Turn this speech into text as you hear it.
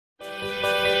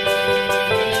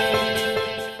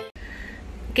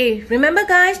Okay, remember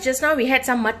guys, just now we had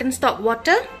some mutton stock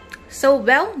water. So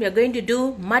well, we are going to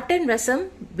do mutton rasam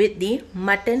with the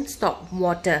mutton stock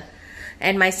water.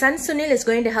 And my son Suniil is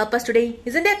going to help us today.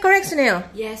 Isn't that correct, Suniil?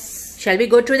 Yes. Shall we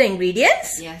go through the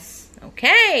ingredients? Yes.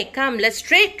 Okay, come, let's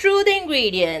straight through the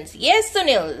ingredients. Yes,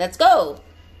 Suniil, let's go.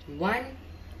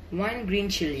 One green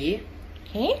chili.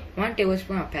 Okay. 1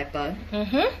 tablespoon of pepper.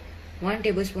 1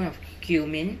 tablespoon of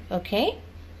cumin. Okay.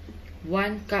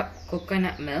 1 cup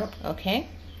coconut milk. Okay.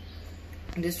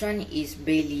 This one is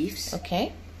bay leaves.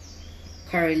 Okay.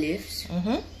 Curry leaves.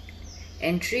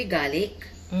 And 3 garlic.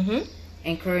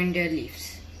 And coriander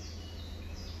leaves.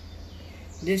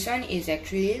 This one is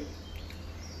actually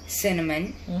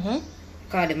cinnamon,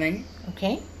 cardamom,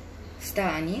 Okay.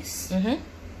 star anise,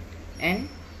 and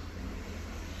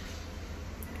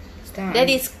That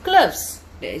is cloves.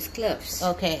 That is cloves.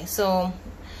 Okay, so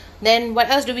then what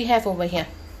else do we have over here?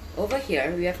 Over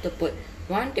here we have to put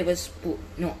 1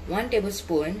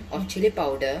 tablespoon of chili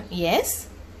powder. Yes.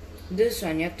 This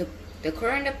one you have to, the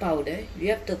coriander powder, you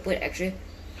have to put actually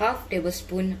half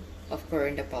tablespoon of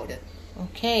coriander powder.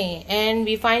 Okay, and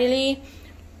we finally,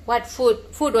 what food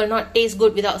will not taste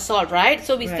good without salt, right?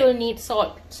 So we still need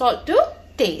salt to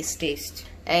taste.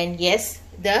 And yes,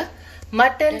 the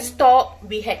mutton stock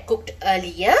we had cooked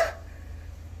earlier.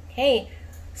 Okay,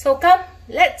 so come,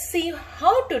 let's see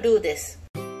how to do this.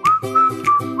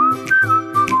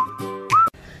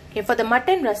 Okay, for the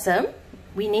mutton rasam,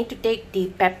 we need to take the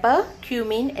pepper,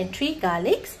 cumin and 3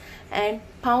 garlics and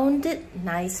pound it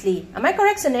nicely. Am I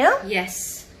correct, Suniil?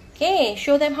 Yes. Okay,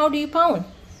 show them how do you pound.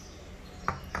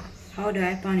 How do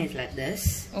I pound it? Like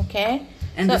this. Okay.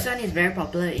 And so, this one is very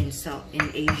popular in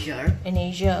Asia. In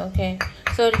Asia, okay.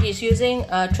 So he's using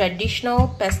a traditional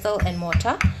pestle and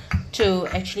mortar to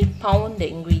actually pound the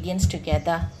ingredients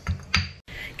together.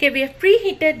 Okay, we have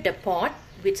preheated the pot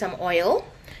with some oil.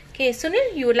 Okay,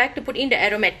 Suniil, you would like to put in the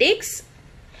aromatics?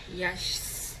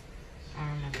 Yes.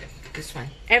 This one.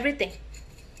 Everything.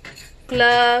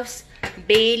 Cloves,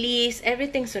 bay leaves,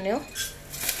 everything, Suniil.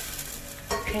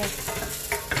 Okay.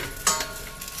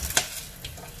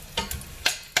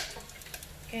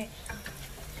 Okay.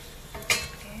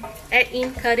 Add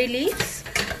in curry leaves.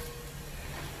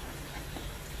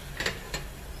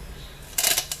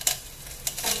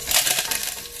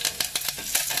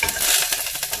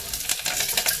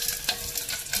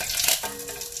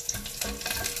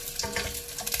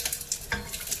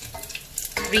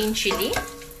 Green chilli.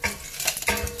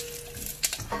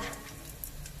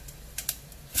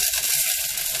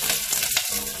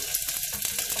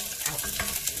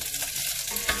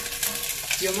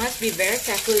 You must be very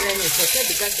careful when you cook it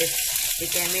because it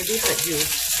can maybe hurt you.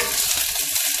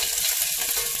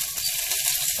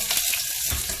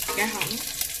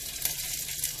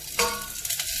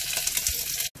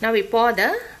 Now we pour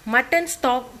the mutton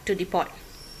stock to the pot.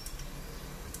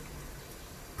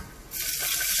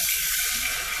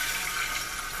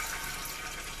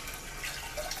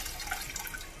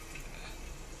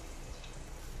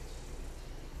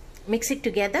 Mix it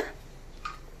together.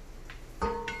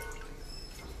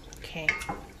 Okay.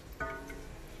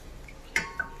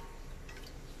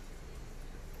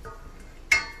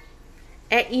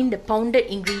 Add in the pounded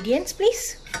ingredients,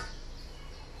 please.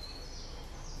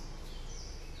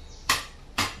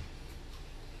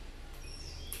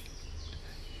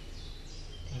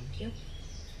 Thank you.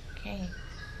 Okay.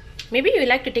 Maybe you would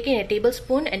like to take in a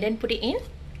tablespoon and then put it in.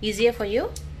 Easier for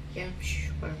you? Yeah, sure.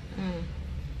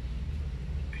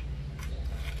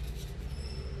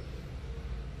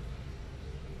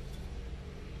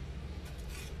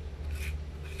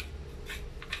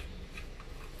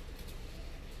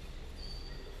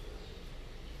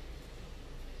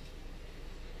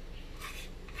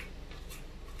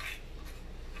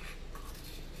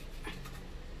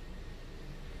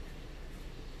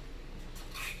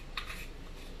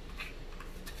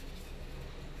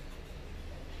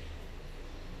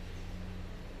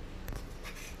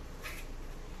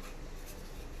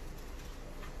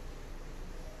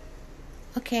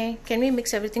 Okay, can we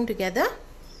mix everything together?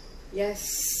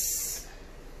 Yes.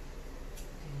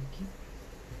 Thank you.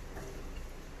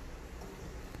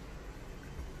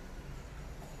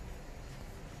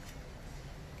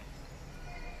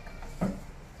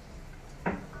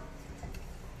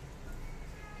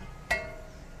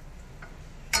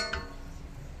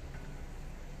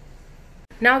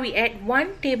 Now we add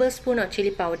 1 tablespoon of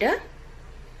chili powder.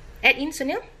 Add in,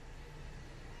 Suniil.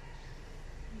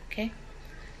 Okay.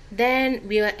 Then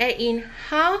we will add in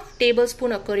half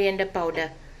tablespoon of coriander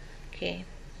powder. Okay.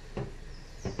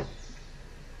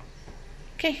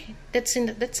 Okay, that's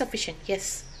sufficient.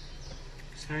 Yes.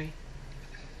 Sorry.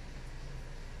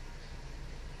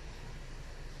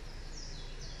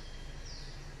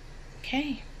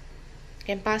 Okay, you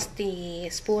can pass the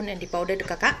spoon and the powder to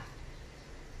Kakak.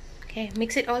 Okay,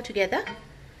 mix it all together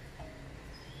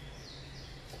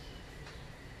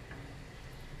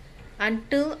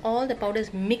until all the powder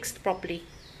is mixed properly.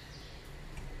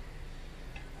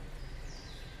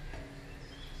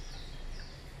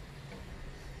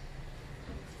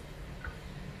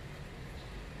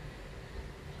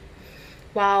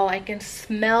 Wow, I can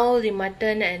smell the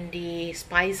mutton and the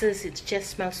spices. It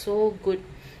just smells so good.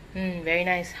 Very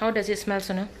nice. How does it smell,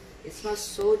 Suniil? It smells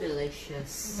so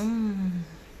delicious.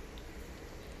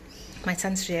 My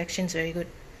son's reaction is very good.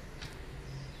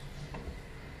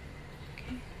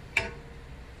 Okay.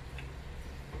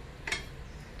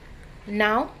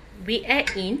 Now we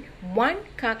add in 1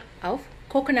 cup of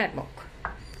coconut milk.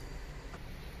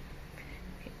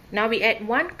 Now we add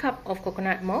 1 cup of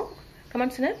coconut milk. Come on,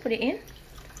 Suniil, put it in.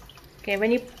 Okay,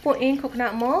 when you put in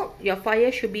coconut milk, your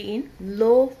fire should be in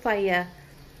low fire.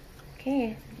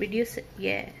 Okay, reduce it.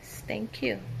 Yes, thank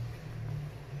you.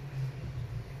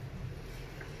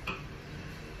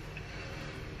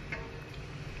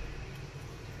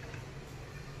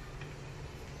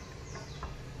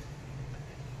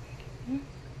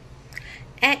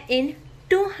 Add in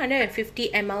 250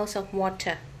 ml of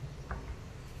water.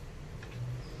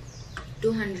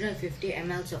 250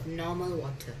 ml of normal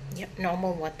water. Yep,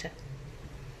 normal water.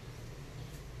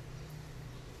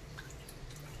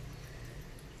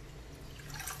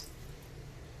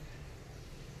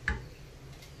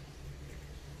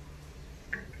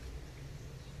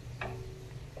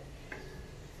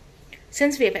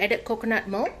 Since we have added coconut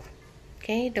milk,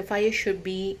 okay, the fire should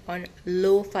be on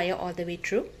low fire all the way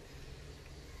through.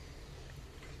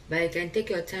 But you can take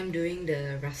your time doing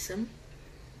the rasam.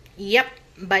 Yep,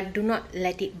 but do not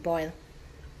let it boil.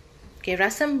 Okay,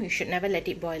 rasam, you should never let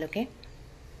it boil, okay?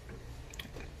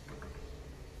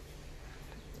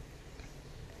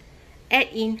 Add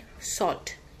in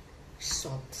salt.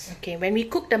 Salt. Okay, when we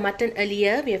cooked the mutton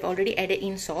earlier, we have already added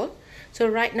in salt. So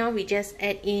right now we just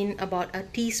add in about a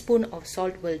teaspoon of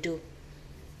salt will do.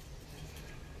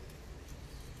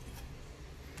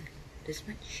 This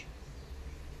much.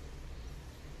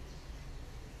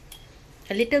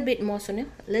 A little bit more, Suniil.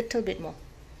 A little bit more.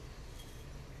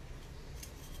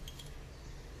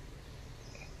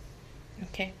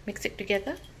 Okay, mix it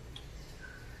together.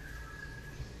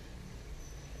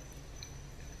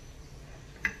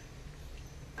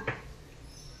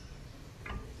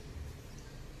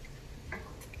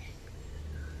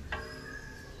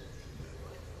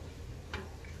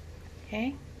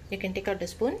 Okay, you can take out the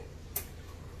spoon.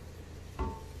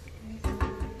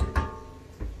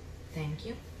 Thank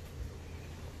you.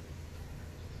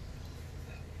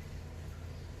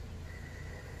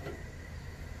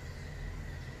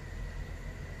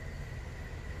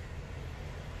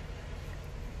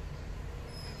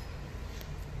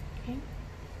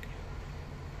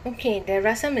 Okay, the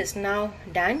rasam is now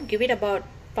done. Give it about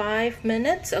 5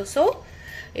 minutes or so.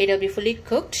 It'll be fully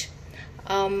cooked.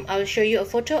 I'll show you a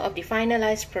photo of the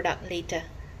finalized product later.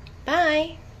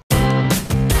 Bye!